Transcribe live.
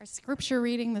Our scripture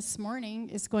reading this morning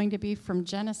is going to be from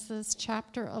Genesis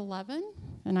chapter 11,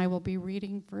 and I will be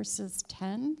reading verses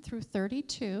 10 through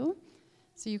 32.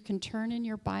 So you can turn in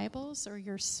your Bibles or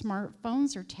your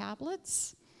smartphones or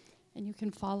tablets, and you can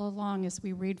follow along as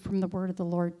we read from the word of the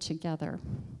Lord together.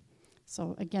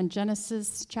 So again,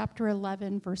 Genesis chapter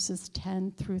 11, verses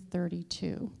 10 through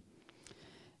 32.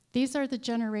 These are the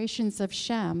generations of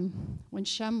Shem. When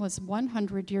Shem was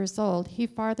 100 years old, he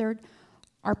fathered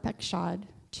Arpachshad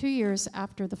 2 years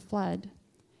after the flood.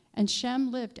 And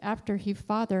Shem lived after he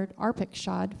fathered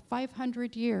Arpachshad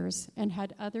 500 years and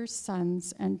had other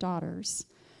sons and daughters.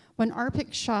 When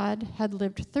Arpachshad had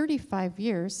lived 35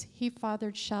 years, he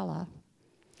fathered Shelah.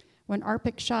 When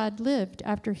Arpachshad lived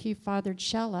after he fathered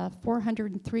Shelah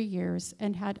 403 years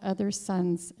and had other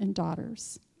sons and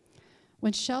daughters.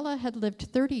 When Shelah had lived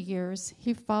 30 years,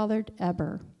 he fathered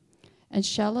Eber. And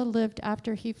Shelah lived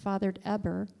after he fathered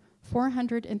Eber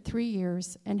 403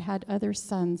 years and had other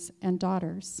sons and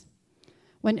daughters.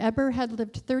 When Eber had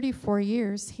lived 34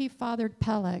 years, he fathered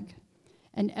Peleg.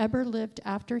 And Eber lived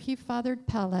after he fathered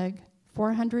Peleg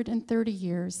 430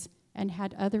 years and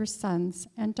had other sons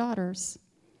and daughters.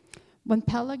 When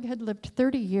Peleg had lived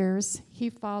 30 years, he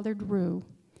fathered Reu.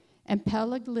 And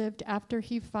Peleg lived after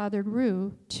he fathered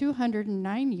Reu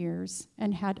 209 years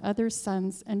and had other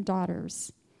sons and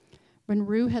daughters. When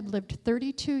Reu had lived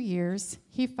 32 years,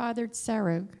 he fathered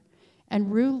Serug. And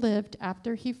Reu lived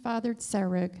after he fathered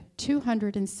Serug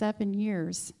 207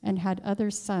 years and had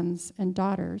other sons and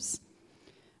daughters.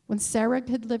 When Serug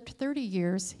had lived 30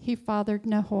 years, he fathered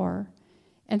Nahor.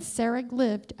 And Serug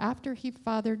lived after he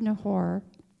fathered Nahor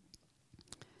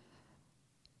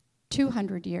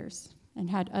 200 years and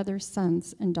had other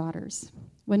sons and daughters.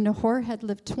 When Nahor had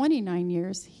lived 29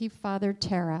 years, he fathered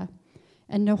Terah.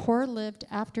 And Nahor lived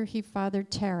after he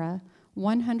fathered Terah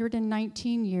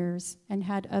 119 years and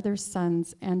had other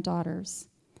sons and daughters.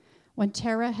 When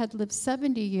Terah had lived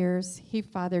 70 years, he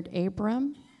fathered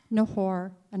Abram,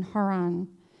 Nahor, and Haran.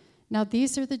 Now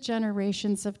these are the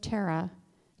generations of Terah.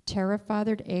 Terah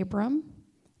fathered Abram,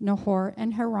 Nahor,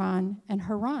 and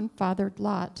Haran fathered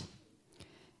Lot.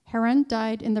 Haran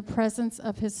died in the presence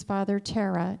of his father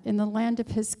Terah in the land of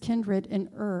his kindred in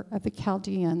Ur of the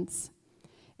Chaldeans.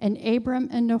 And Abram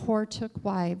and Nahor took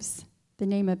wives. The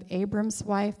name of Abram's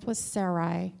wife was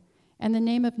Sarai, and the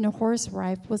name of Nahor's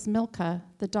wife was Milcah,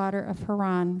 the daughter of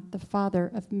Haran, the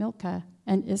father of Milcah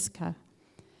and Iscah.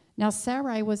 Now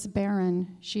Sarai was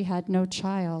barren, she had no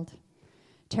child.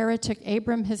 Terah took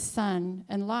Abram his son,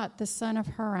 and Lot the son of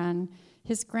Haran,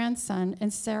 his grandson,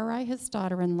 and Sarai his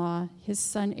daughter-in-law, his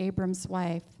son Abram's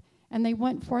wife. And they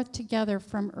went forth together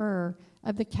from Ur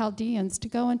of the Chaldeans to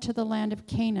go into the land of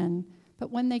Canaan. But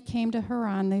when they came to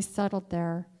Haran, they settled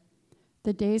there.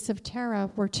 The days of Terah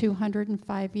were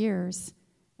 205 years,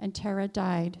 and Terah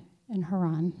died in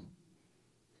Haran.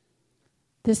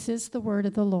 This is the word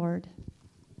of the Lord.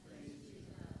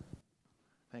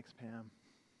 Thanks, Pam.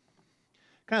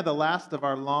 Kind of the last of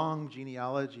our long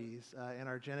genealogies in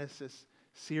our Genesis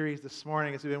series this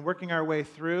morning, as we've been working our way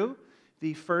through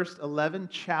the first 11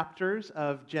 chapters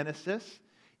of Genesis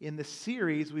in the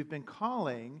series we've been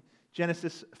calling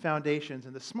Genesis Foundations.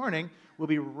 And this morning, we'll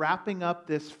be wrapping up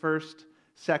this first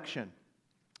section.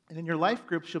 And in your life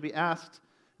groups, you'll be asked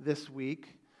this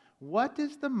week, what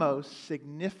is the most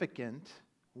significant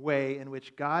way in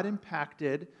which God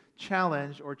impacted,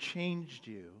 challenged, or changed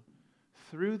you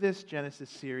through this Genesis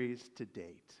series to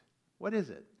date? What is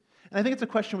it? And I think it's a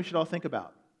question we should all think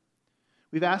about.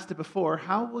 We've asked it before,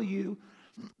 how will you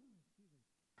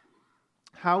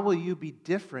be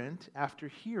different after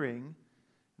hearing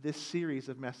this series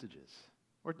of messages,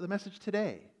 or the message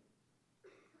today?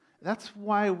 That's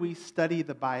why we study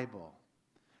the Bible,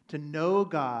 to know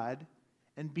God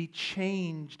and be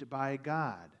changed by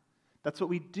God. That's what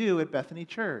we do at Bethany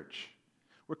Church.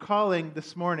 We're calling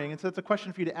this morning, and so it's a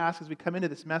question for you to ask as we come into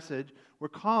this message, we're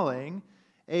calling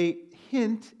a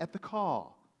hint at the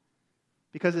call,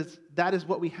 because that is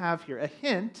what we have here, a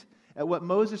hint at what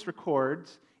Moses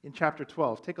records in chapter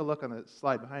 12. Take a look on the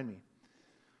slide behind me.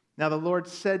 Now the Lord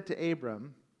said to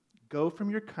Abram, "Go from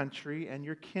your country and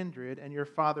your kindred and your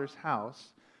father's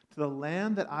house to the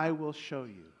land that I will show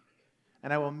you,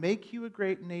 and I will make you a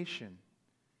great nation,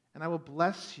 and I will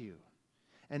bless you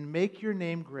and make your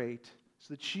name great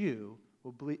so that you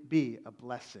will be a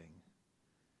blessing."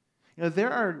 You know,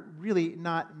 there are really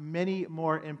not many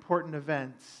more important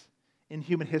events in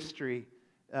human history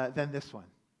than this one,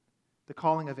 the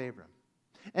calling of Abram.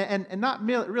 And not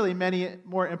really many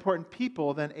more important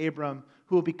people than Abram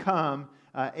who will become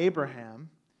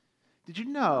Abraham. Did you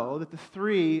know that the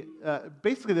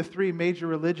three major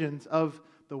religions of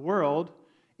the world,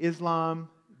 Islam,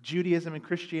 Judaism and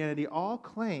Christianity all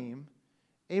claim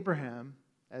Abraham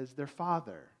as their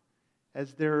father,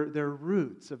 as their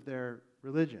roots of their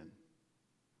religion.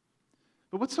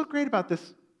 But what's so great about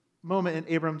this moment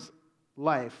in Abram's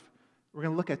life we're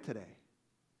going to look at today?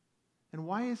 And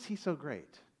why is he so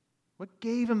great? What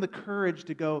gave him the courage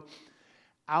to go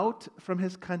out from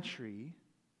his country,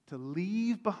 to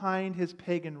leave behind his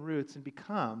pagan roots and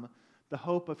become the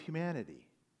hope of humanity?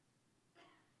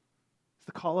 It's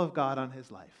the call of God on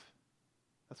his life.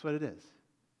 That's what it is.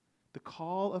 The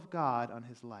call of God on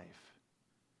his life.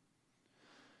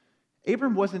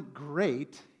 Abram wasn't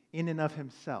great in and of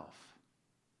himself.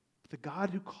 But the God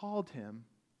who called him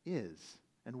is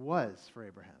and was for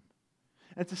Abraham.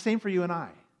 And it's the same for you and I.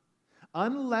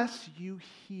 Unless you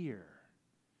hear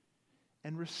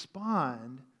and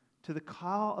respond to the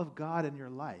call of God in your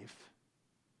life,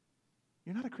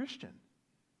 you're not a Christian.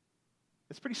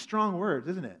 It's pretty strong words,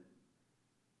 isn't it?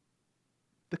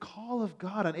 The call of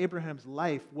God on Abraham's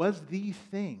life was the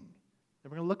thing.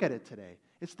 And we're going to look at it today.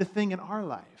 It's the thing in our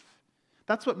life.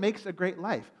 That's what makes a great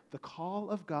life, the call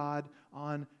of God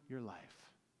on your life.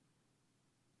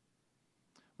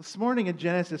 This morning in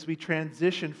Genesis, we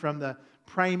transition from the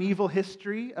primeval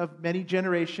history of many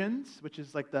generations, which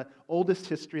is like the oldest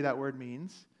history that word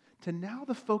means, to now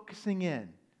the focusing in.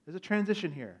 There's a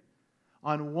transition here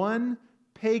on one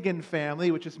pagan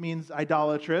family, which just means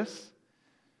idolatrous,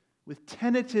 with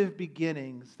tentative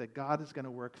beginnings that God is going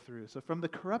to work through. So from the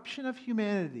corruption of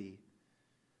humanity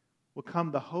will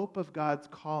come the hope of God's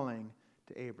calling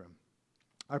to Abram.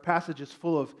 Our passage is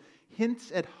full of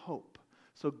hints at hope.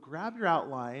 So grab your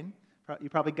outline. You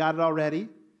probably got it already.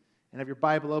 And have your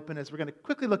Bible open as we're going to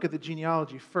quickly look at the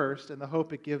genealogy first and the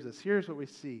hope it gives us. Here's what we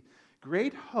see.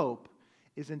 Great hope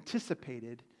is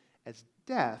anticipated as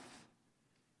death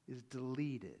is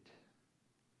deleted.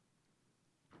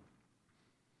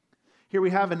 Here we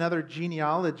have another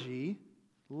genealogy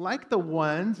like the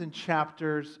ones in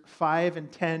chapters 5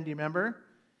 and 10, do you remember?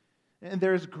 And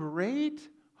there's great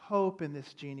hope in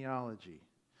this genealogy.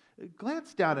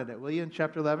 Glance down at it, will you, in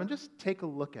chapter 11? Just take a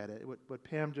look at it, what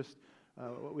Pam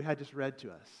what we had just read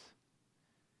to us.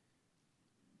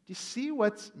 Do you see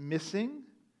what's missing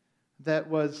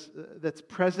that's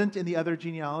present in the other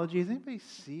genealogies? Anybody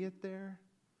see it there?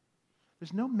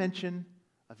 There's no mention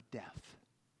of death.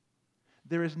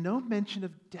 There is no mention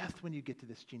of death when you get to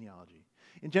this genealogy.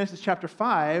 In Genesis chapter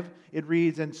 5, it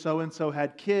reads, and so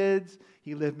had kids,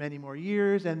 he lived many more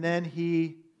years, and then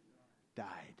he died.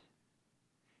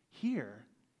 Here,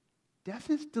 death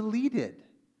is deleted.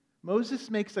 Moses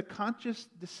makes a conscious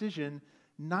decision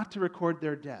not to record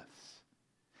their deaths.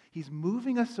 He's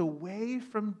moving us away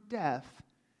from death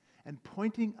and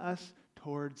pointing us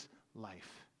towards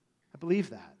life. I believe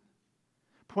that.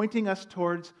 Pointing us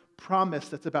towards promise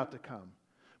that's about to come.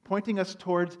 Pointing us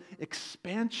towards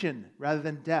expansion rather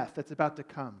than death that's about to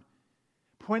come.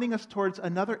 Pointing us towards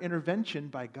another intervention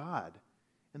by God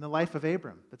in the life of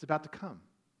Abram that's about to come.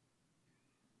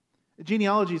 The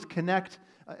genealogies connect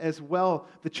as well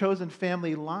the chosen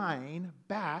family line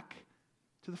back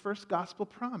to the first gospel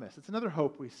promise. It's another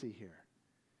hope we see here.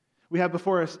 We have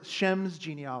before us Shem's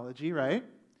genealogy, right?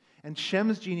 And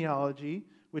Shem's genealogy,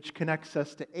 which connects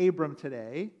us to Abram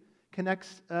today,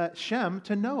 connects Shem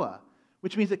to Noah,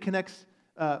 which means it connects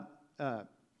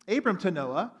Abram to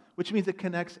Noah, which means it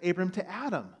connects Abram to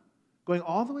Adam. Going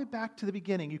all the way back to the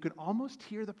beginning, you can almost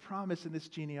hear the promise in this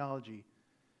genealogy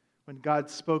when God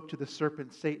spoke to the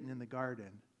serpent Satan in the garden.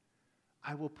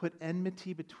 I will put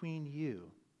enmity between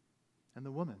you and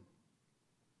the woman,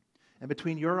 and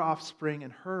between your offspring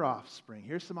and her offspring.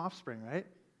 Here's some offspring, right?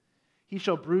 He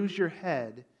shall bruise your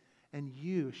head, and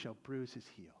you shall bruise his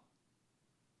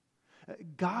heel.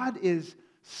 God is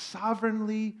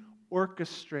sovereignly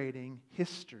orchestrating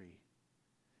history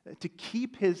to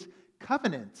keep his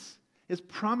covenants, his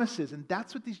promises, and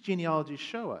that's what these genealogies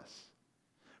show us.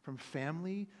 From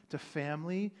family to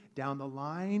family, down the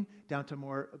line, down to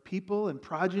more people and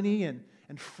progeny and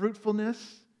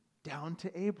fruitfulness, down to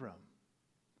Abram.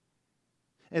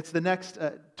 It's the next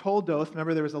toldoth.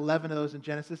 Remember, there was 11 of those in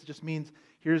Genesis. It just means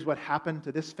here's what happened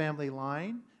to this family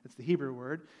line. It's the Hebrew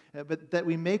word. But that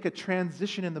we make a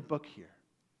transition in the book here.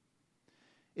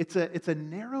 It's a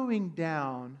narrowing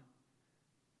down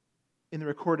in the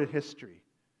recorded history.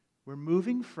 We're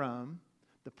moving from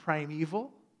the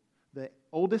primeval, the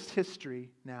oldest history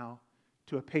now,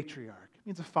 to a patriarch. It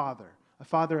means a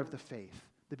father of the faith,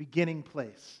 the beginning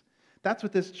place. That's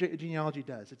what this genealogy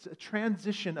does. It's a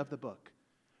transition of the book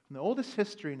from the oldest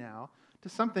history now to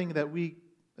something that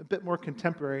a bit more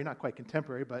contemporary, not quite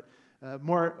contemporary, but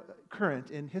more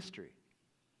current in history.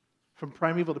 from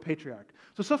primeval to patriarch.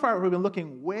 So far we've been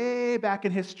looking way back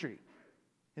in history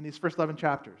in these first 11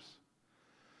 chapters.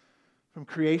 From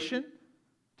creation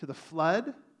to the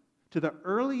flood to the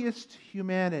earliest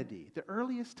humanity, the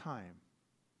earliest time.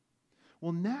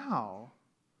 Well, now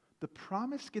the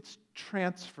promise gets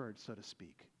transferred, so to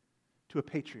speak, to a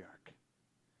patriarch,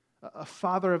 a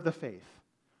father of the faith,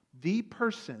 the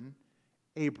person,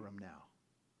 Abram now,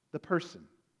 the person.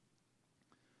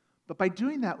 But by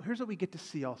doing that, here's what we get to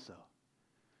see also.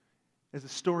 As the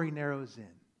story narrows in,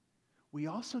 we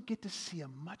also get to see a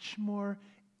much more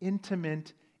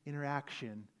intimate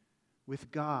interaction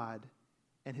with God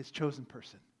and his chosen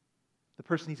person, the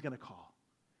person he's going to call.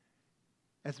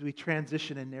 As we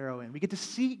transition and narrow in, we get to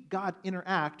see God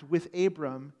interact with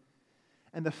Abram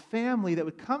and the family that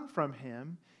would come from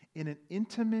him in an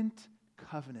intimate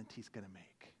covenant he's going to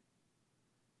make.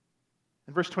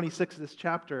 And verse 26 of this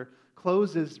chapter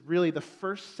closes really the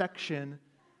first section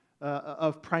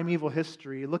of primeval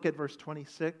history. Look at verse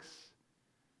 26.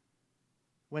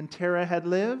 When Terah had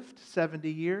lived 70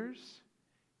 years,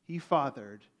 he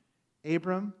fathered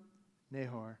Abram,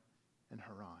 Nahor, and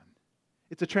Haran.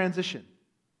 It's a transition.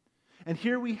 And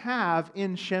here we have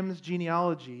in Shem's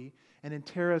genealogy and in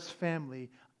Terah's family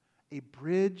a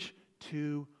bridge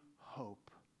to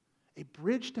hope. A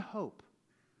bridge to hope.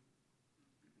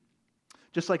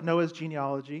 Just like Noah's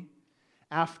genealogy,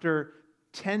 after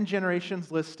 10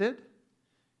 generations listed,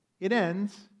 it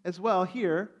ends as well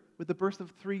here with the birth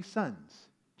of 3 sons,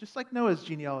 just like Noah's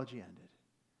genealogy ended.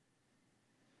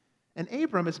 And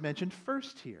Abram is mentioned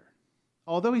first here,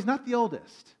 although he's not the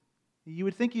oldest. You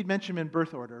would think you'd mention him in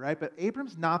birth order, right? But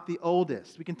Abram's not the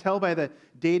oldest. We can tell by the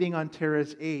dating on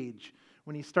Terah's age.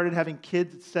 When he started having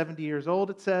kids at 70 years old,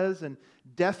 it says, and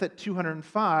death at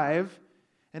 205,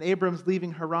 and Abram's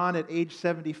leaving Haran at age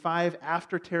 75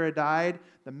 after Terah died,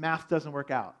 the math doesn't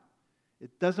work out.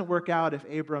 It doesn't work out if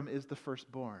Abram is the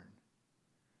firstborn.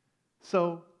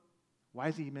 So, why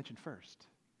is he mentioned first?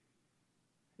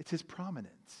 It's his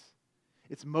prominence.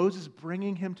 It's Moses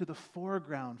bringing him to the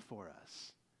foreground for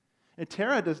us. And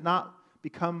Terah does not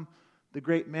become the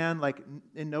great man like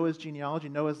in Noah's genealogy.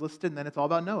 Noah's listed, and then it's all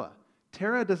about Noah.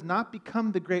 Terah does not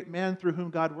become the great man through whom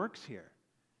God works here.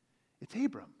 It's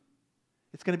Abram.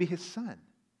 It's going to be his son.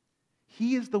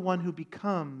 He is the one who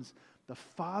becomes the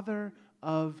father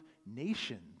of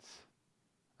nations,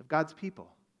 of God's people.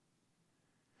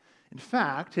 In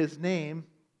fact, his name,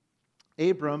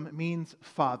 Abram, means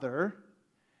father,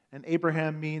 and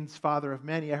Abraham means father of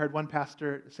many. I heard one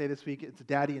pastor say this week, it's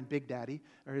daddy and big daddy,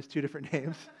 are his 2 different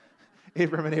names,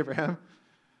 Abram and Abraham.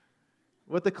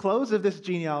 With the close of this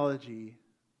genealogy,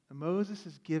 Moses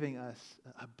is giving us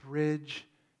a bridge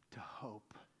to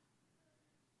hope.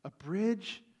 A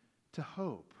bridge to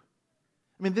hope.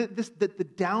 I mean, the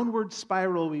downward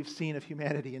spiral we've seen of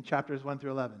humanity in chapters 1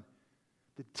 through 11,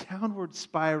 the downward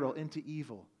spiral into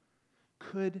evil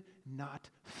could not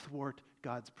thwart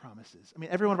God's promises. I mean,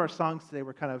 every one of our songs today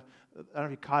were kind of, I don't know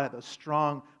if you caught it, those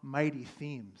strong, mighty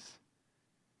themes.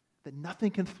 That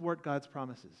nothing can thwart God's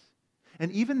promises.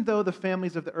 And even though the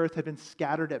families of the earth had been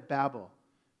scattered at Babel,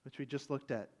 which we just looked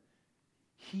at,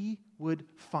 he would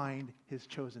find his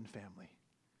chosen family.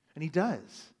 And he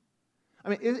does. I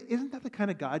mean, isn't that the kind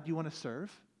of God you want to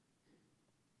serve?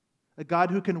 A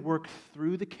God who can work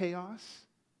through the chaos,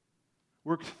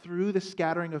 work through the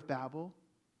scattering of Babel,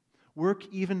 work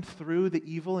even through the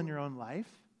evil in your own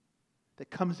life that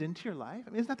comes into your life? I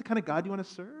mean, isn't that the kind of God you want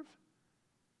to serve?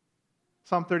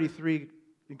 Psalm 33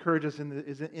 encourages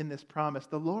in this promise,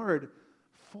 the Lord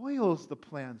foils the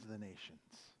plans of the nations.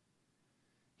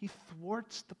 He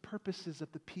thwarts the purposes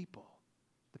of the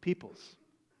peoples.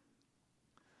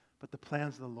 But the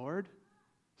plans of the Lord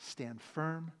stand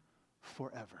firm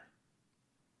forever.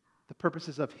 The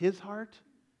purposes of his heart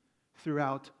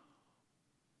throughout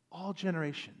all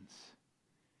generations.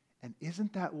 And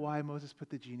isn't that why Moses put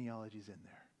the genealogies in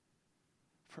there?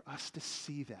 For us to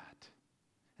see that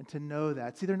and to know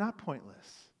that. See, they're not pointless.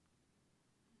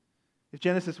 If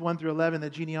Genesis 1 through 11, the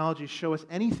genealogies show us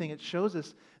anything, it shows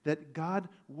us that God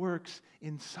works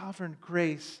in sovereign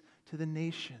grace to the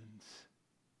nations.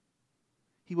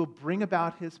 He will bring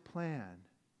about his plan.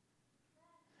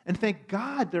 And thank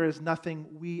God there is nothing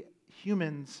we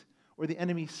humans or the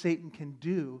enemy Satan can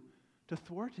do to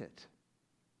thwart it.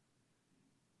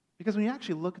 Because when you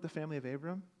actually look at the family of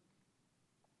Abram,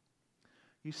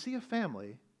 you see a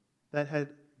family that had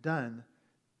done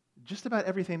just about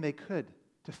everything they could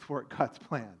to thwart God's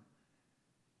plan.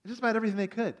 Just about everything they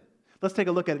could. Let's take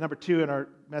a look at it. Number 2 in our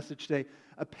message today.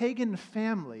 A pagan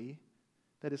family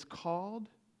that is called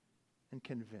and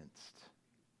convinced.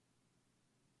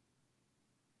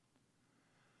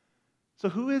 So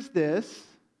who is this?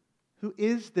 Who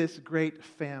is this great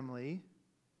family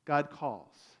God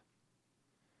calls?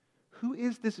 Who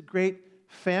is this great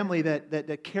family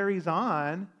that carries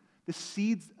on the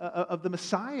seeds of the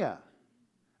Messiah?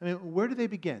 I mean, where do they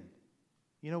begin?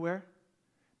 You know where?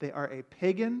 They are a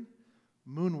pagan,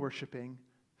 moon-worshiping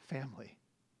family.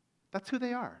 That's who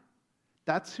they are.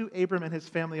 That's who Abram and his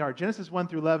family are. Genesis 1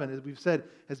 through 11, as we've said,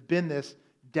 has been this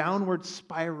downward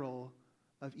spiral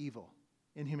of evil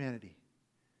in humanity.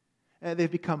 And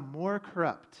they've become more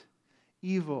corrupt,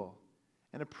 evil,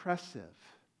 and oppressive.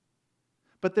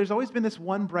 But there's always been this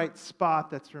one bright spot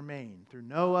that's remained through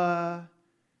Noah,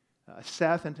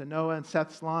 Seth into Noah and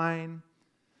Seth's line.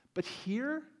 But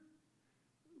here,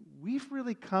 we've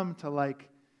really come to like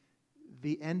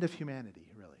the end of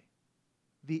humanity, really.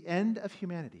 The end of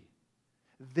humanity.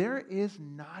 There is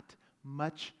not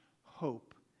much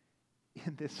hope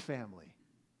in this family.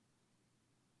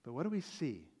 But what do we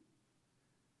see?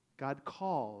 God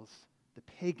calls the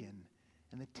pagan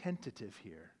and the tentative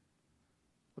here.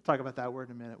 We'll talk about that word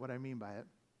in a minute, what I mean by it.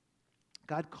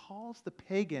 God calls the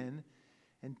pagan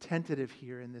and tentative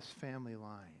here in this family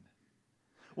line.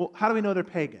 Well, how do we know they're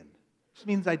pagan? This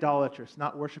means idolatrous,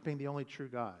 not worshiping the only true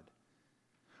God.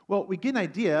 Well, we get an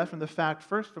idea from the fact,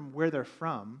 first, from where they're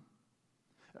from.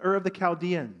 Ur of the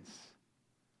Chaldeans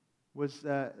was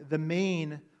the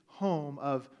main home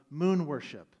of moon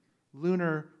worship,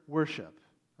 lunar worship,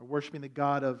 or worshiping the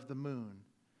god of the moon.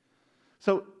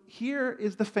 So here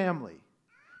is the family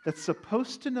that's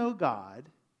supposed to know God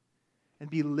and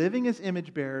be living as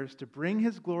image bearers to bring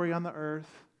his glory on the earth,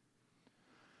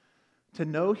 to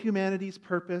know humanity's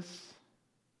purpose.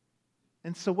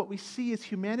 And so what we see is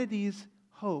humanity's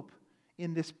hope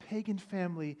in this pagan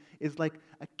family is like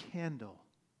a candle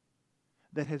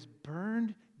that has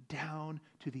burned down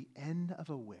to the end of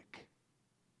a wick.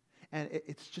 And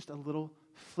it's just a little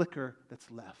flicker that's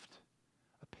left.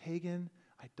 A pagan,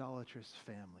 idolatrous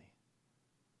family.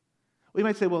 We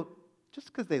might say, well, just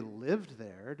because they lived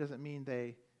there doesn't mean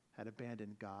they had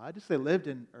abandoned God. Just they lived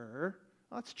in Ur.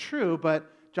 Well, that's true,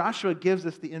 but Joshua gives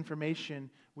us the information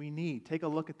we need. Take a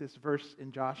look at this verse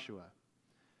in Joshua.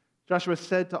 Joshua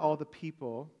said to all the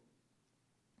people,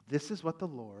 "This is what the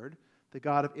Lord, the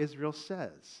God of Israel,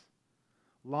 says.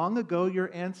 Long ago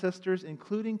your ancestors,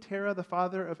 including Terah, the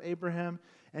father of Abraham,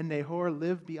 and Nahor,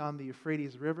 lived beyond the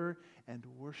Euphrates River and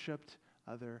worshipped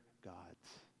other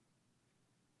gods.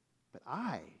 But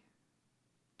I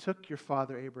took your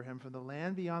father Abraham from the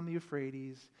land beyond the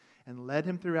Euphrates and led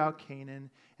him throughout Canaan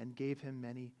and gave him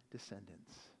many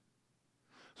descendants."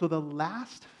 So the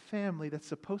last family that's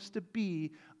supposed to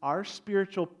be our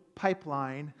spiritual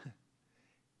pipeline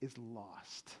is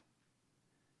lost.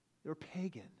 They're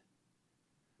pagan,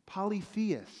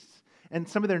 polytheists, and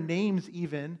some of their names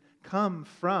even come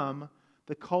from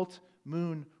the cult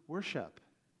moon worship.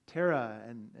 Terah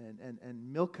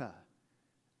and Milcah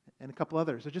and a couple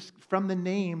others. They're just from the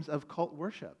names of cult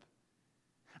worship.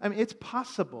 I mean, it's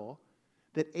possible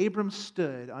that Abram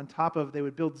stood on top of, they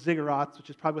would build ziggurats, which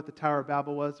is probably what the Tower of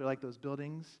Babel was. They're like those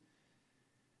buildings.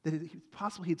 That it's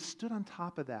possible he'd stood on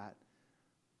top of that,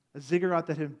 a ziggurat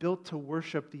that had been built to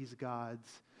worship these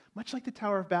gods, much like the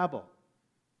Tower of Babel.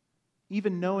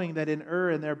 Even knowing that in Ur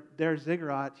and their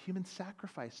ziggurat, human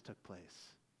sacrifice took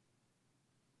place.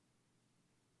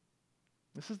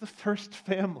 This is the first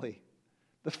family,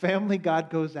 the family God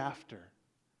goes after.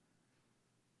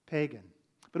 Pagan.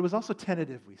 But it was also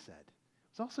tentative, we said.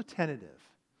 It was also tentative.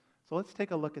 So let's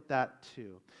take a look at that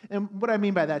too. And what I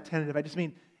mean by that tentative, I just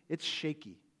mean it's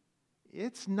shaky.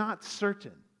 It's not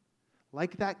certain.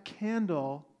 Like that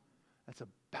candle that's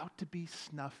about to be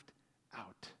snuffed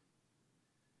out.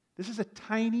 This is a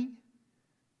tiny,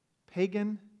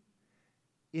 pagan,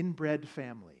 inbred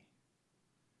family.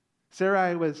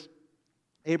 Sarai was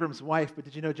Abram's wife, but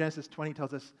did you know Genesis 20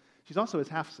 tells us she's also his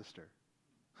half-sister?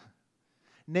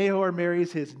 Nahor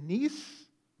marries his niece,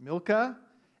 Milcah,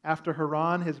 after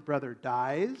Haran, his brother,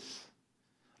 dies.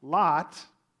 Lot,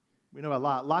 we know about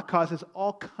Lot. Lot causes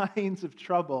all kinds of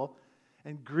trouble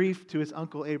and grief to his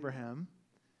uncle Abraham.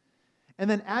 And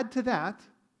then add to that,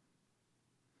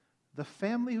 the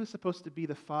family who's supposed to be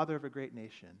the father of a great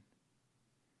nation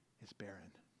is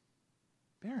barren.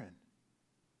 Barren.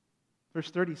 Verse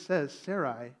 30 says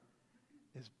Sarai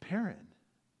is barren.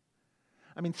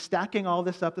 I mean, stacking all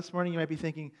this up this morning, you might be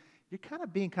thinking, you're kind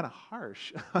of being kind of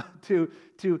harsh to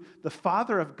the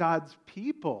father of God's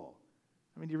people.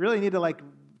 I mean, do you really need to like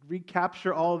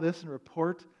recapture all of this and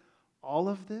report all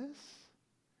of this?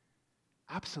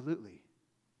 Absolutely.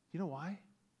 You know why?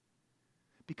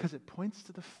 Because it points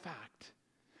to the fact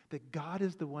that God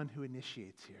is the one who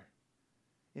initiates here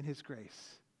in his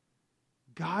grace.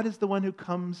 God is the one who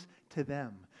comes to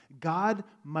them. God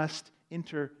must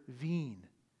intervene.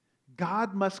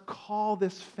 God must call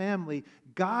this family.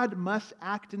 God must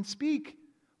act and speak.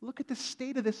 Look at the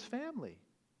state of this family.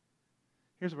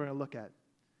 Here's what we're going to look at.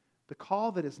 The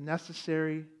call that is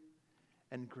necessary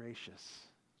and gracious.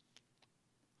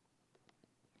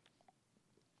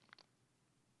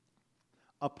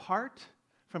 Apart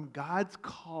from God's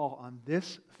call on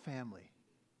this family,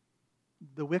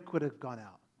 the wick would have gone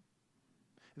out.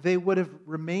 They would have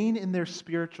remained in their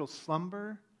spiritual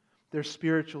slumber, their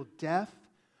spiritual death.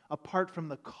 Apart from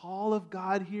the call of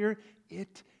God here,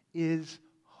 it is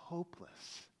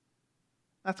hopeless.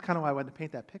 That's kind of why I wanted to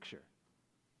paint that picture.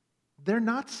 They're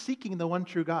not seeking the one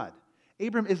true God.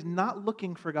 Abram is not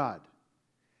looking for God.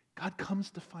 God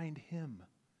comes to find him.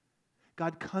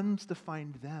 God comes to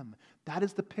find them. That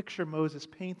is the picture Moses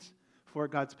paints for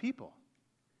God's people.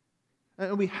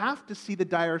 And we have to see the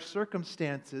dire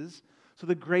circumstances so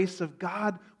the grace of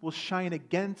God will shine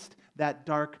against that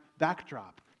dark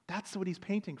backdrop. That's what he's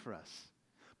painting for us.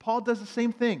 Paul does the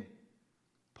same thing.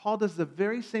 Paul does the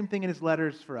very same thing in his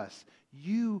letters for us.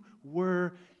 You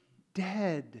were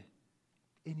dead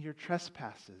in your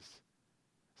trespasses.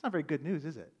 It's not very good news,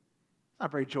 is it? It's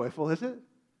not very joyful, is it?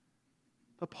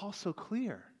 But Paul's so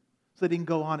clear so that he can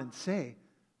go on and say,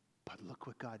 but look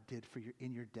what God did for you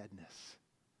in your deadness.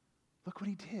 Look what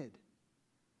he did.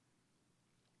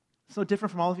 It's no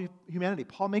different from all of humanity.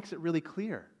 Paul makes it really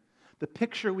clear. The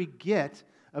picture we get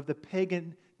of the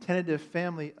pagan tentative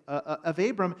family of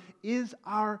Abram is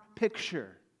our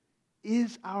picture.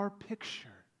 Is our picture.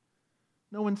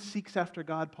 No one seeks after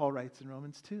God, Paul writes in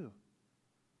Romans 2.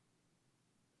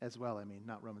 As well, I mean,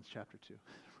 not Romans chapter 2.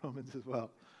 Romans as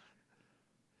well.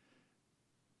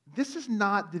 This is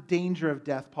not the danger of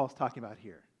death Paul's talking about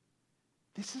here.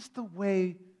 This is the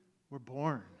way we're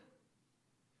born.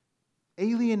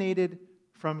 Alienated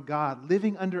from God,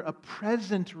 living under a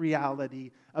present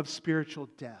reality of spiritual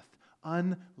death,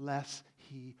 unless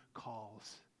he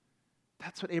calls.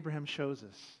 That's what Abraham shows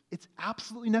us. It's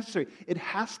absolutely necessary. It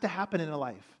has to happen in a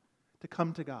life to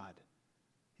come to God.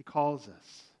 He calls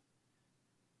us.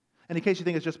 And in case you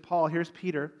think it's just Paul, here's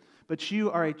Peter. But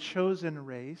you are a chosen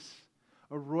race,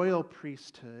 a royal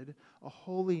priesthood, a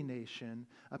holy nation,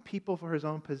 a people for his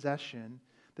own possession,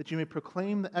 that you may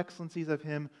proclaim the excellencies of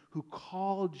him who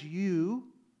called you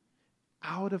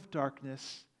out of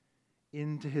darkness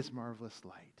into his marvelous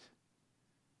light.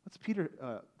 What's Peter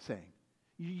saying?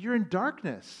 You're in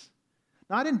darkness.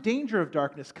 Not in danger of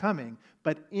darkness coming,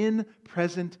 but in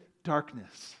present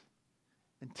darkness.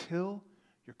 Until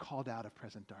you're called out of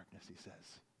present darkness, he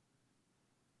says.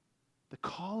 The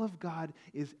call of God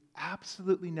is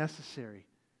absolutely necessary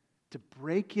to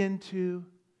break into,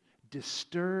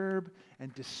 disturb,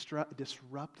 and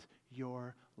disrupt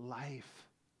your life.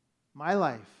 My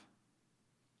life.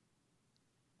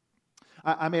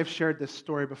 I may have shared this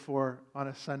story before on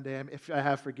a Sunday. If I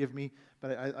have, forgive me,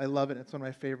 but I love it. It's one of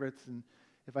my favorites, and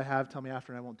if I have, tell me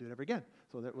after, and I won't do it ever again.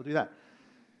 So we'll do that.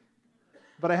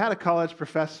 But I had a college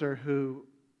professor who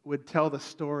would tell the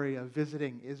story of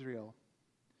visiting Israel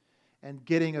and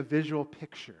getting a visual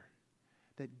picture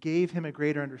that gave him a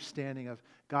greater understanding of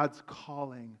God's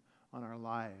calling on our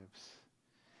lives.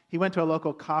 He went to a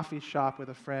local coffee shop with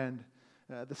a friend,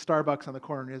 the Starbucks on the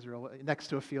corner in Israel, next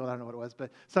to a field, I don't know what it was,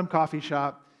 but some coffee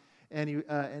shop. And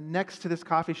next to this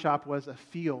coffee shop was a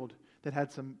field that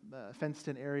had some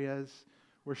fenced-in areas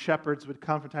where shepherds would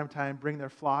come from time to time, bring their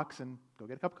flocks, and go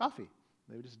get a cup of coffee.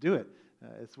 They would just do it.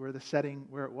 It's where the setting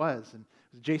where it was, and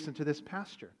it was adjacent to this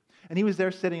pasture. And he was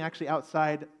there sitting actually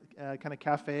outside, kind of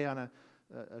cafe on a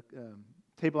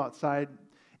table outside,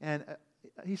 and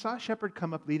he saw a shepherd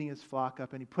come up leading his flock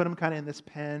up, and he put him kind of in this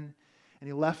pen, and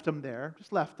he left them there,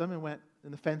 just left them, and went in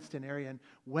the fenced-in area and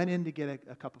went in to get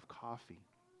a cup of coffee.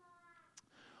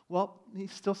 Well,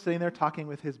 he's still sitting there talking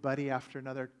with his buddy after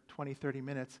another 20, 30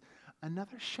 minutes.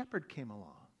 Another shepherd came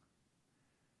along.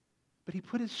 But he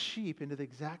put his sheep into the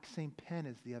exact same pen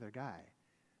as the other guy.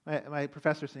 My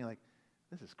professor's saying, like,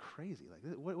 this is crazy.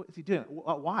 Like, what is he doing?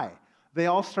 Why? They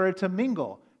all started to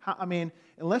mingle.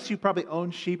 Unless you probably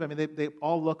own sheep, they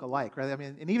all look alike, right?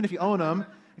 And even if you own them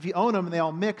and they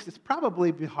all mix, it's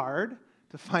probably hard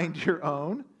to find your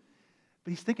own. But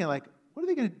he's thinking, like, what are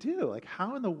they going to do? Like,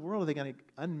 how in the world are they going to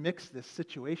unmix this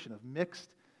situation of mixed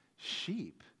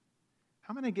sheep?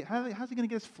 How's he going to get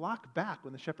his flock back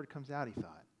when the shepherd comes out, he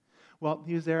thought. Well,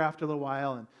 he was there after a little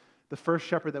while, and the first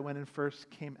shepherd that went in first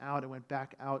came out and went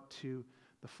back out to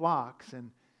the flocks,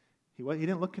 and he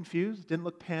didn't look confused, didn't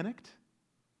look panicked.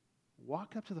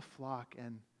 Walked up to the flock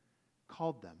and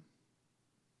called them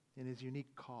in his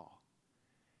unique call.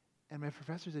 And my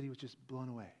professor said he was just blown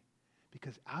away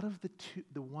Because out of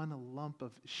the one lump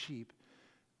of sheep,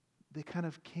 they kind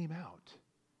of came out.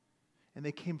 And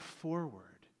they came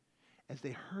forward as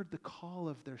they heard the call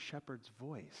of their shepherd's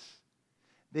voice.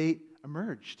 They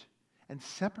emerged and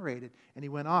separated, and he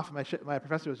went off. My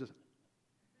professor was just,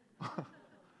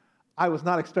 I was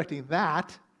not expecting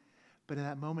that. But in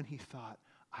that moment, he thought,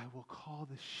 I will call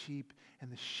the sheep,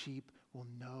 and the sheep will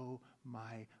know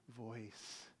my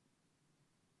voice.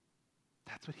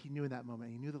 That's what he knew in that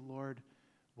moment. He knew the Lord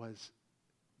was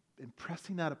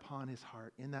impressing that upon his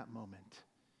heart in that moment.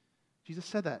 Jesus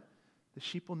said that. The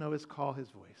sheep will know his call, his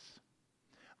voice.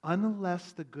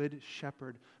 Unless the good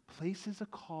shepherd places a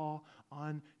call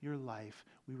on your life,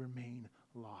 we remain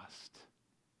lost.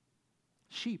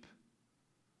 Sheep,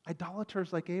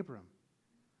 idolaters like Abram,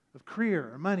 of career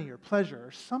or money or pleasure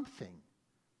or something.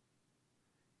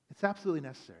 It's absolutely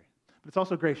necessary. But it's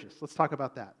also gracious. Let's talk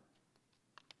about that.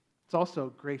 It's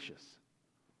also gracious.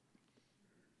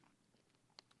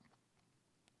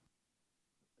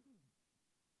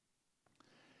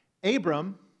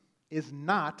 Abram is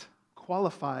not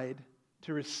qualified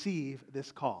to receive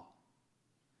this call.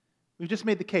 We've just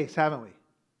made the case, haven't we?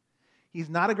 He's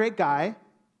not a great guy,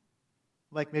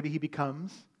 like maybe he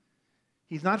becomes.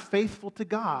 He's not faithful to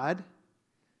God.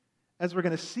 As we're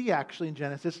going to see actually in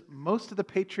Genesis, most of the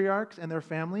patriarchs and their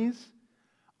families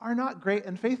are not great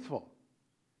and faithful.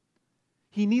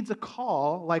 He needs a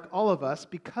call, like all of us,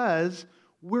 because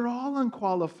we're all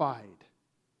unqualified.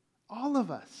 All of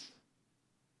us.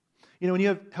 You know, when you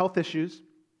have health issues,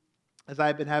 as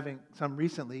I've been having some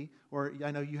recently, or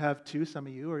I know you have too, some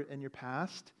of you, or in your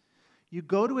past, you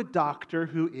go to a doctor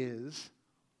who is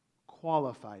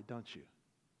qualified, don't you?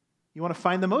 You want to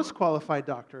find the most qualified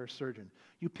doctor or surgeon.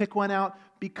 You pick one out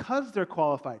because they're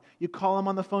qualified. You call them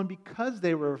on the phone because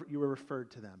you were referred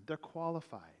to them. They're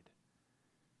qualified.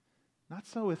 Not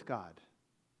so with God.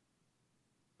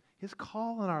 His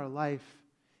call in our life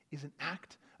is an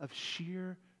act of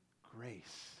sheer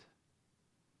grace.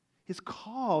 His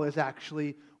call is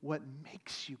actually what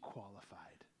makes you qualified.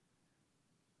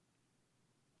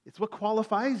 It's what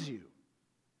qualifies you.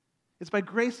 It's by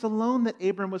grace alone that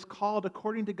Abram was called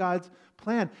according to God's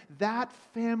plan. That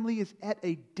family is at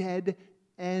a dead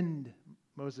end,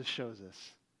 Moses shows us.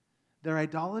 They're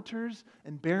idolaters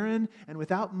and barren and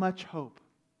without much hope.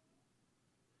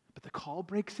 But the call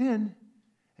breaks in,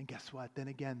 and guess what? Then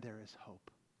again, there is hope.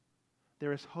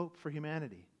 There is hope for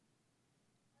humanity.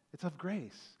 It's of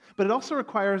grace. But it also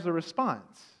requires a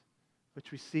response,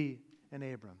 which we see in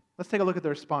Abram. Let's take a look at the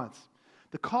response.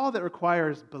 The call that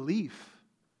requires belief,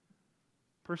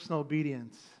 personal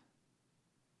obedience,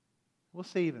 we'll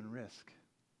say even risk.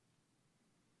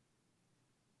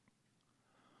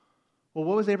 Well,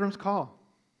 what was Abram's call?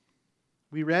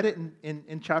 We read it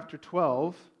in chapter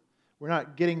 12. We're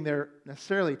not getting there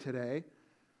necessarily today.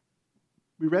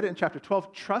 We read it in chapter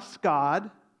 12. Trust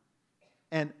God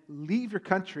and leave your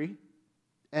country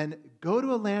and go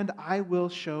to a land I will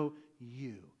show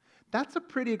you. That's a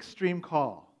pretty extreme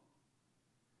call.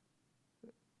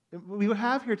 We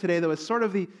have here today, though, is sort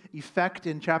of the effect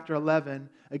in chapter 11,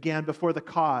 again, before the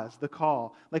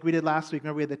call, like we did last week.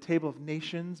 Remember, we had the table of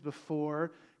nations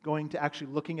before going to actually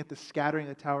looking at the scattering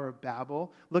of the Tower of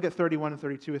Babel. Look at 31 and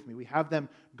 32 with me. We have them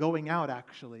going out,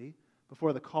 actually,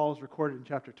 before the call is recorded in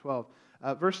chapter 12.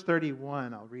 Verse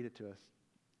 31, I'll read it to us.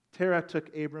 Terah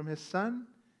took Abram his son,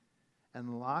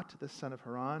 and Lot, the son of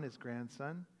Haran, his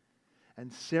grandson,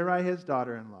 and Sarai his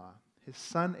daughter-in-law, his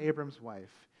son Abram's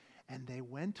wife, and they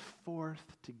went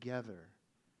forth together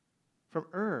from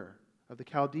Ur of the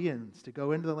Chaldeans to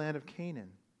go into the land of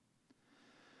Canaan.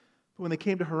 But when they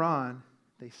came to Haran,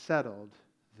 they settled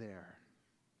there.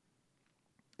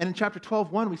 And in chapter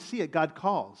 12:1, we see it. God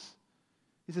calls.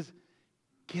 He says,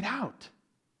 get out.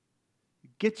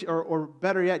 Or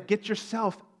better yet, get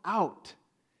yourself out.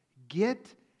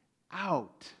 Get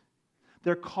out.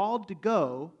 They're called to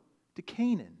go to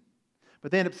Canaan,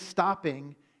 but they end up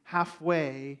stopping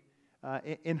halfway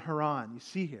in Haran. You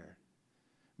see here.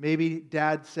 Maybe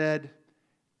Dad said,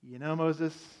 you know,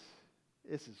 Moses,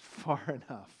 this is far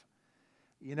enough.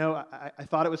 You know, I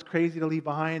thought it was crazy to leave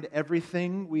behind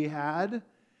everything we had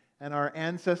and our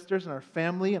ancestors and our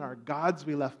family and our gods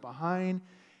we left behind,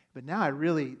 but now I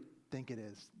really think it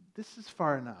is. This is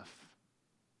far enough.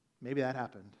 Maybe that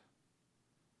happened.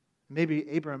 Maybe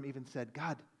Abram even said,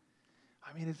 God,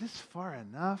 I mean, is this far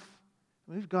enough?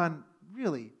 We've gone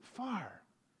really far.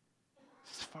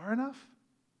 Is this far enough?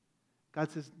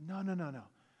 God says, no.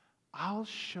 I'll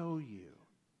show you.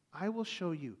 I will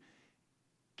show you.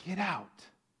 Get out.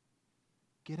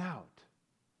 Get out.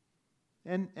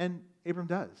 And Abram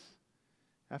does.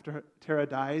 After Terah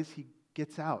dies, he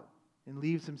gets out. and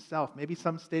leaves himself. Maybe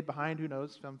some stayed behind, who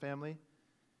knows, some family.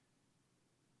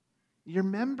 Your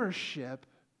membership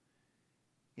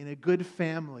in a good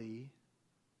family,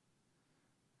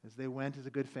 as they went as a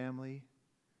good family,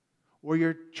 or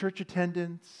your church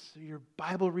attendance, or your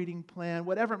Bible reading plan,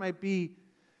 whatever it might be,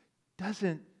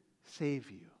 doesn't save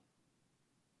you.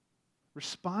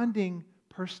 Responding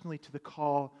personally to the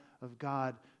call of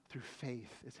God through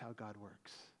faith is how God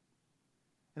works.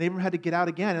 And Abram had to get out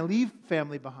again and leave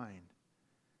family behind.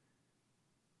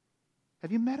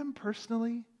 Have you met him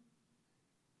personally?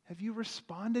 Have you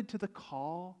responded to the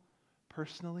call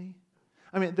personally?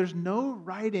 I mean, there's no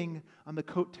riding on the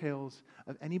coattails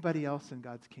of anybody else in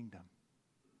God's kingdom.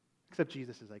 Except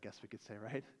Jesus's, I guess we could say,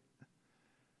 right?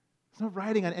 There's no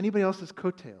riding on anybody else's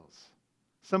coattails.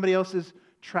 Somebody else's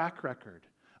track record,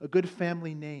 a good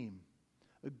family name,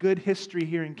 a good history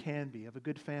here in Canby of a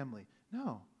good family.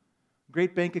 No.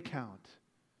 Great bank account,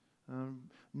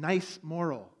 nice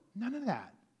moral. None of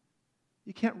that.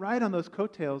 You can't ride on those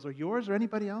coattails, or yours or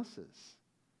anybody else's.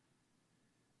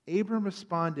 Abram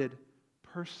responded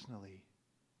personally,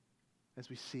 as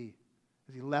we see,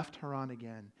 as he left Haran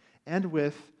again, and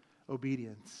with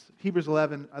obedience. Hebrews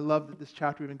 11, I love that this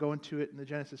chapter, we've been going to it in the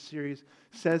Genesis series,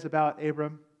 says about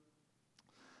Abram,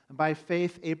 and by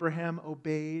faith Abraham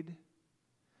obeyed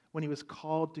when he was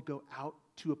called to go out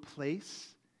to a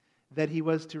place that he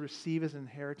was to receive as an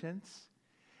inheritance,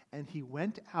 and he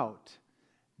went out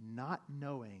not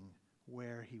knowing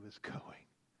where he was going.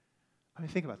 I mean,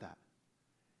 think about that.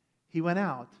 He went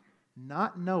out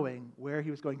not knowing where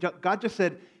he was going. God just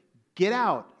said, get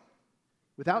out,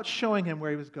 without showing him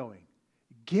where he was going.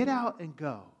 Get out and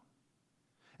go.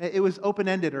 It was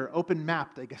open-ended or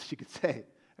open-mapped, I guess you could say.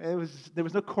 There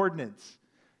was no coordinates,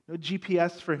 no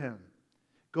GPS for him.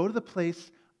 Go to the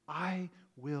place I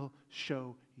will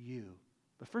show you.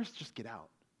 But first, just get out.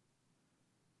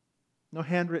 No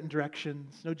handwritten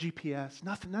directions, no GPS,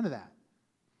 nothing, none of that.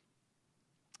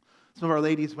 Some of our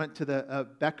ladies went to the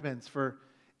Beckmans for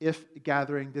IF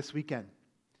gathering this weekend.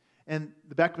 And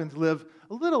the Beckmans live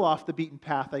a little off the beaten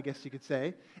path, I guess you could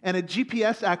say. And a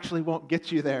GPS actually won't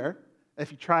get you there.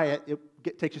 If you try it,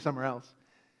 it takes you somewhere else.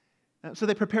 So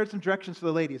they prepared some directions for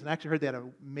the ladies. And I actually heard they had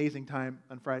an amazing time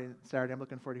on Friday and Saturday. I'm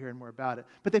looking forward to hearing more about it.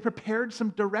 But they prepared some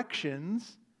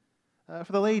directions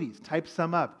for the ladies, typed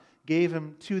some up, gave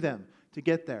them to them to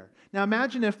get there. Now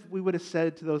imagine if we would have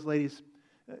said to those ladies,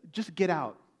 just get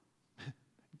out.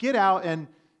 Get out and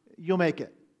you'll make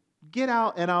it. Get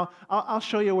out and I'll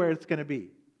show you where it's going to be.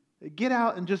 Get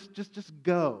out and just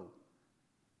go.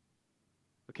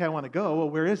 Okay, I want to go. Well,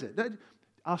 where is it?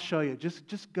 I'll show you.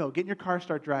 Just go. Get in your car,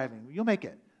 start driving. You'll make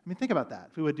it. I mean, think about that,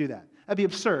 if we would do that. That'd be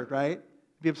absurd, right?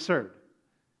 It'd be absurd.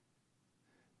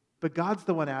 But God's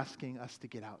the one asking us to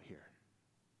get out here.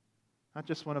 Not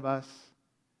just one of us.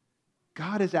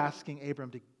 God is asking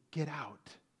Abram to get out.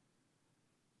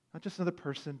 Not just another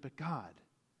person, but God.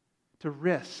 To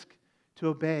risk, to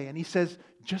obey. And he says,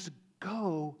 just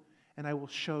go and I will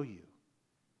show you.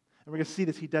 And we're going to see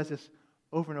this. He does this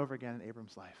over and over again in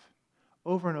Abram's life.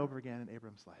 Over and over again in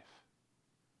Abram's life.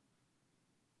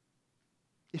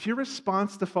 If your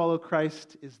response to follow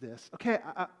Christ is this, okay,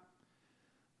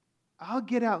 I'll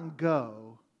get out and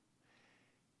go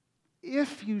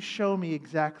if you show me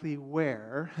exactly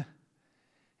where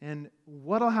and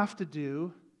what I'll have to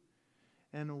do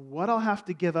and what I'll have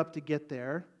to give up to get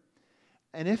there.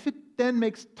 And if it then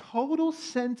makes total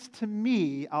sense to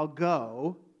me, I'll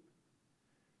go.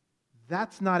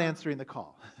 That's not answering the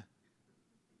call.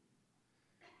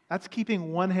 That's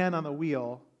keeping one hand on the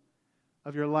wheel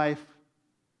of your life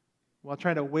while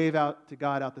trying to wave out to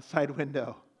God out the side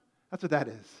window. That's what that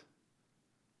is.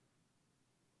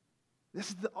 This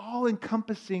is the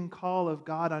all-encompassing call of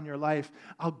God on your life.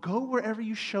 I'll go wherever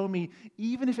you show me,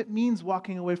 even if it means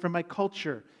walking away from my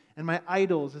culture and my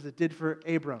idols, as it did for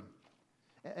Abram,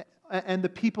 and the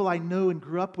people I know and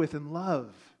grew up with and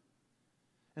love,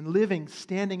 and living,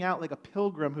 standing out like a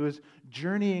pilgrim who is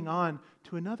journeying on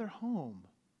to another home,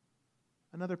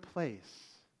 another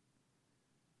place.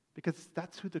 Because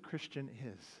that's who the Christian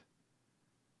is,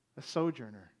 a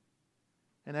sojourner,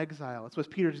 an exile. That's what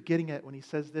Peter's getting at when he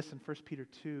says this in 1 Peter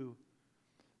 2.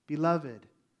 Beloved,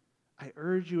 I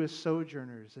urge you as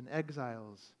sojourners and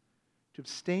exiles to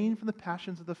abstain from the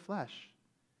passions of the flesh,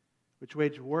 which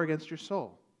wage war against your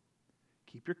soul.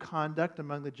 Keep your conduct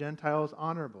among the Gentiles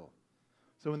honorable,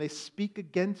 so when they speak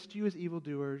against you as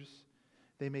evildoers,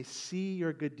 they may see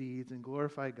your good deeds and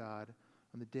glorify God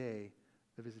on the day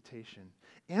of visitation.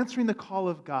 Answering the call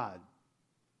of God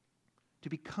to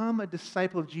become a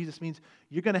disciple of Jesus means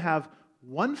you're going to have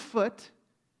one foot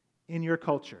in your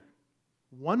culture,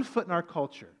 one foot in our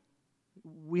culture.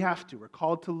 We have to. We're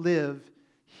called to live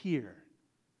here,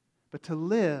 but to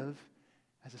live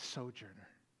as a sojourner,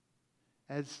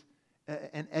 as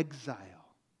an exile.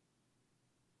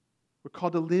 We're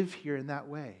called to live here in that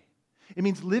way. It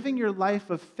means living your life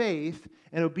of faith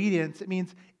and obedience. It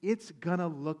means it's going to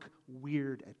look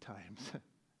weird at times.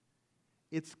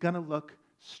 It's going to look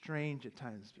strange at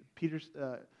times. Peter's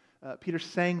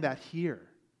saying that here.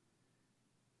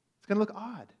 It's going to look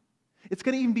odd. It's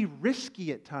going to even be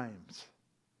risky at times.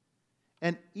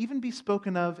 And even be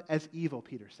spoken of as evil,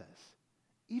 Peter says.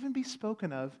 Even be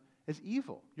spoken of as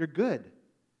evil. You're good.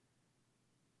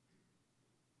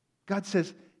 God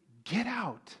says, get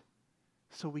out.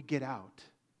 So we get out.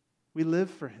 We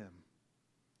live for him.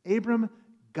 Abram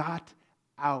got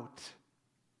out.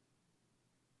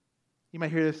 You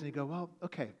might hear this and you go, well,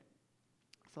 okay.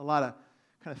 It's a lot of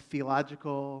kind of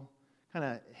theological, kind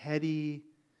of heady,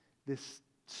 this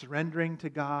surrendering to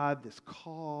God, this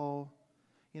call.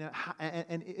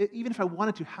 Even if I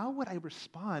wanted to, how would I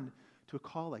respond to a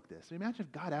call like this? Imagine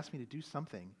if God asked me to do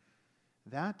something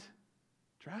that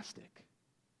drastic,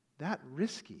 that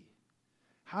risky.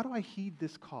 How do I heed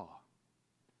this call?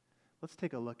 Let's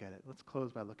take a look at it. Let's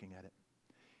close by looking at it.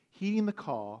 Heeding the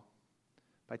call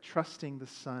by trusting the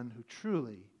Son who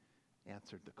truly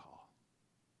answered the call.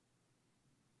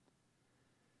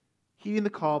 Heeding the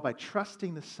call by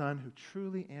trusting the Son who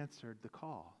truly answered the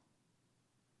call.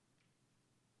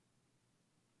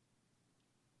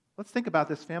 Let's think about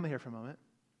this family here for a moment.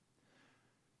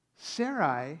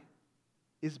 Sarai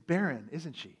is barren,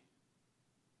 isn't she?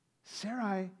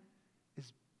 Sarai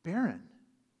is barren.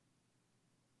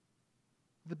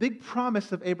 The big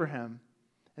promise of Abraham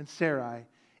and Sarai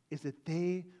is that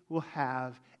they will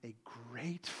have a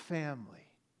great family.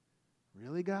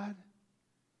 Really, God?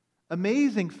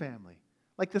 Amazing family.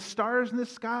 Like the stars in the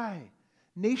sky.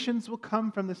 Nations will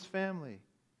come from this family.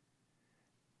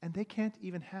 And they can't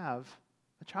even have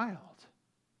a child,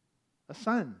 a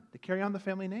son, to carry on the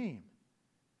family name.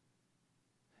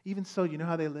 Even so, you know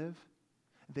how they live?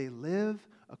 They live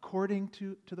according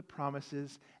to the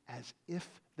promises as if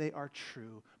they are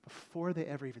true before they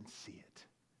ever even see it.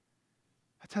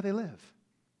 That's how they live.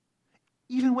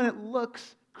 Even when it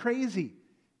looks crazy.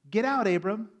 Get out,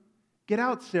 Abram. Get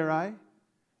out, Sarai.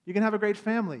 You're going to have a great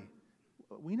family.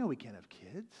 We know we can't have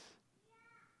kids.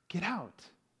 Get out.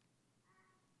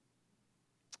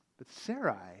 But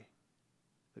Sarai,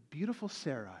 the beautiful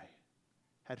Sarai,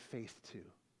 had faith too.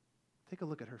 Take a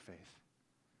look at her faith.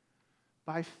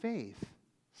 By faith,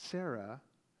 Sarah,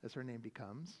 as her name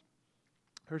becomes,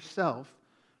 herself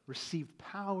received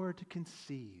power to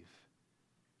conceive,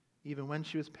 even when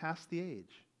she was past the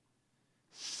age,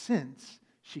 since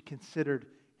she considered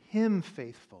him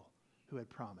faithful who had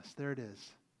promised. There it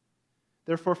is.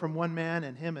 Therefore, from one man,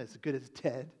 and him as good as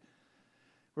dead,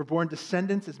 were born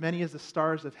descendants as many as the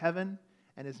stars of heaven,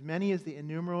 and as many as the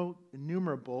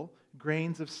innumerable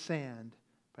grains of sand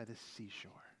by the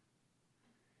seashore.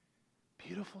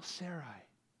 Beautiful Sarai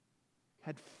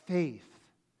had faith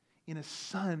in a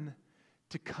son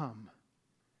to come,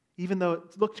 even though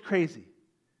it looked crazy.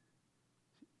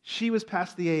 She was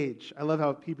past the age. I love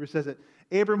how Hebrews says it.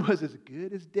 Abram was as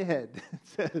good as dead, it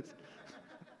says.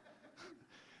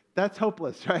 That's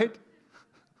hopeless, right?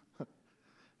 I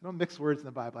don't mix words in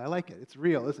the Bible. I like it. It's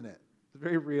real, isn't it? It's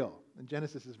very real. And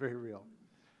Genesis is very real.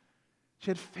 She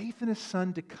had faith in his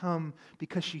son to come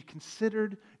because she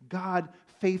considered God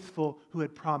faithful who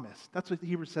had promised. That's what the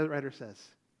Hebrew writer says.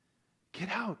 Get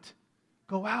out.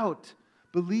 Go out.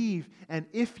 Believe. And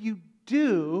if you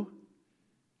do,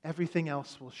 everything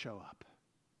else will show up.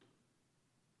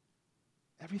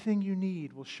 Everything you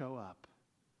need will show up.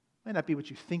 Might not be what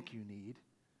you think you need,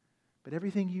 but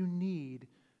everything you need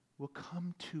will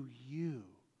come to you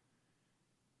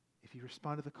if you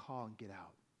respond to the call and get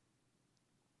out.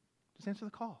 Just answer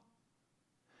the call.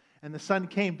 And the son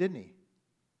came, didn't he?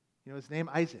 You know his name?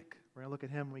 Isaac. We're going to look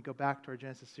at him when we go back to our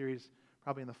Genesis series,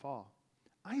 probably in the fall.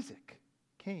 Isaac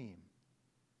came.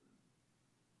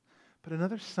 But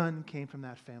another son came from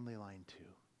that family line too.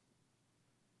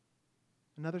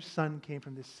 Another son came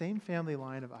from this same family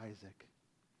line of Isaac.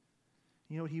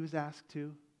 You know what he was asked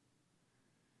to?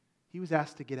 He was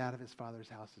asked to get out of his father's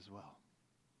house as well.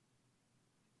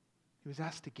 He was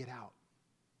asked to get out.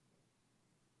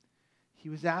 He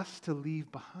was asked to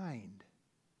leave behind,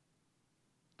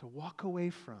 to walk away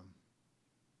from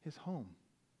his home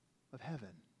of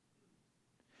heaven.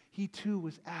 He too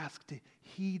was asked to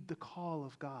heed the call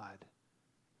of God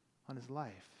on his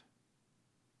life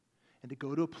and to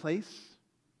go to a place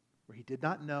where he did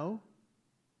not know,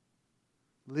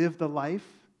 live the life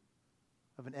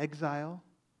of an exile,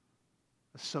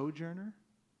 a sojourner,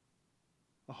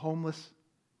 a homeless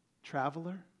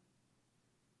traveler.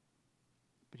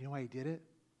 But you know why he did it?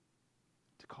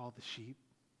 To call the sheep,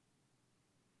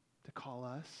 to call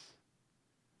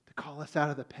us out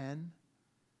of the pen.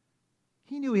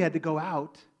 He knew he had to go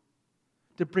out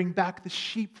to bring back the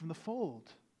sheep from the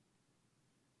fold.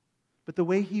 But the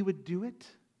way he would do it,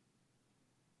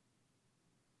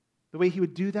 the way he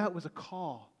would do that was a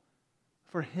call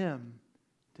for him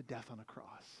to death on a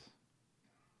cross.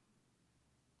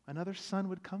 Another son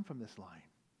would come from this line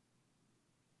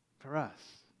for us.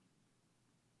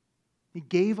 He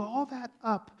gave all that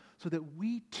up so that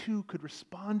we too could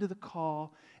respond to the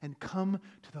call and come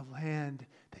to the land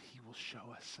that he will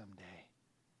show us someday.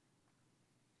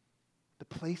 The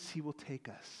place he will take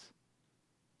us.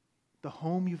 The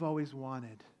home you've always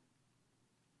wanted.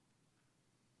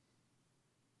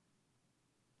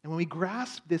 And when we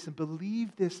grasp this and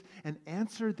believe this and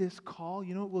answer this call,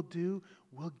 you know what we'll do?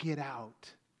 We'll get out.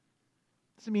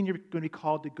 Doesn't mean you're going to be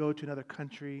called to go to another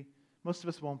country. Most of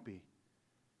us won't be.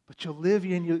 But you'll live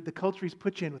in the culture he's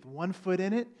put you in with one foot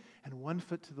in it and one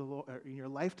foot to the Lord, in your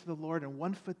life to the Lord, and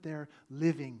one foot there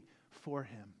living for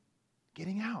him.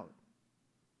 Getting out.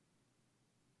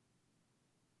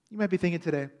 You might be thinking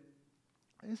today,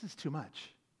 this is too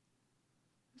much.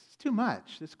 This is too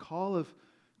much. This call of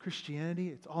Christianity,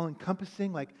 it's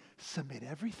all-encompassing, like submit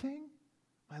everything,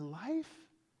 my life,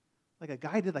 like a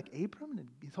guy did like Abram and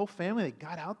his whole family, they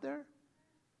got out there.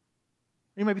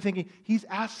 You might be thinking, he's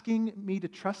asking me to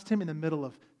trust him in the middle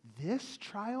of this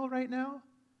trial right now?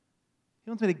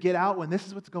 He wants me to get out when this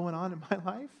is what's going on in my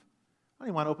life? I don't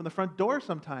even want to open the front door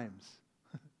sometimes.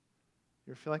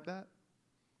 You ever feel like that?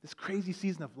 This crazy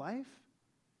season of life?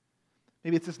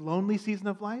 Maybe it's this lonely season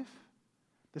of life?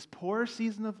 This poor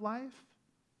season of life?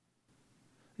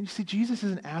 And you see, Jesus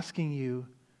isn't asking you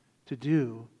to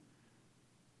do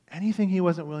anything he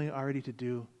wasn't willing already to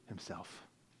do himself.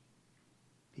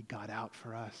 He got out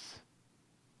for us.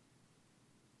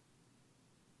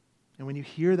 And when you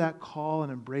hear that call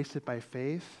and embrace it by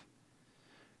faith,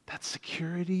 that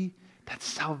security, that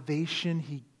salvation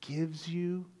he gives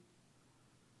you,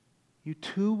 you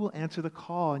too will answer the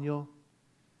call and you'll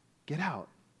get out.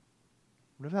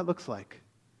 Whatever that looks like,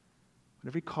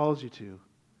 whatever he calls you to,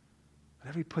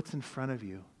 whatever he puts in front of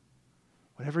you,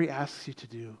 whatever he asks you to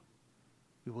do,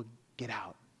 we will get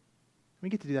out. We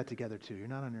get to do that together too. You're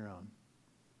not on your own.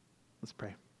 Let's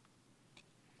pray.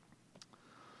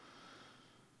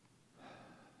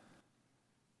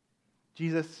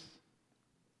 Jesus,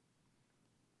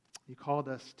 you called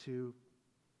us to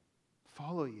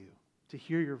follow you, to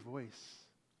hear your voice,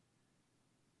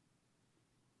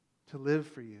 to live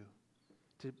for you,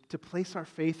 to place our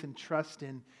faith and trust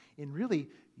in really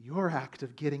your act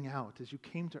of getting out as you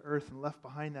came to earth and left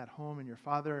behind that home and your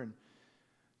Father, and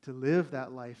to live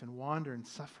that life and wander and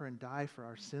suffer and die for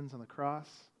our sins on the cross.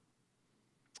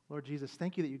 Lord Jesus,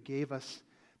 thank you that you gave us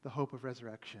the hope of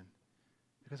resurrection.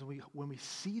 Because when we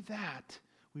see that,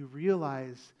 we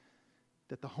realize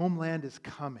that the homeland is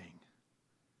coming.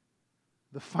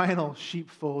 The final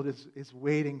sheepfold is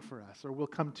waiting for us, or will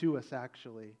come to us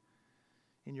actually,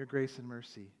 in your grace and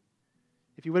mercy.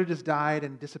 If you would have just died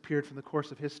and disappeared from the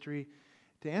course of history,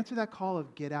 to answer that call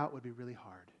of get out would be really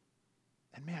hard.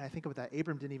 And man, I think about that.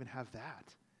 Abram didn't even have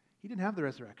that. He didn't have the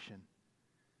resurrection.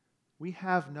 We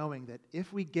have knowing that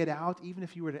if we get out, even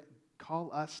if you were to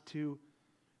call us to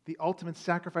the ultimate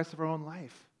sacrifice of our own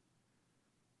life,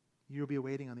 you'll be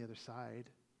awaiting on the other side.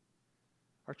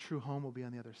 Our true home will be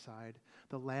on the other side.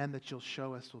 The land that you'll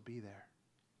show us will be there.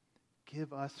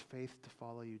 Give us faith to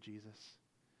follow you, Jesus,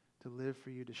 to live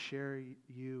for you, to share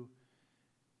you,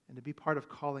 and to be part of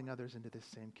calling others into this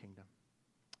same kingdom.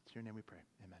 It's in your name we pray.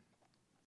 Amen.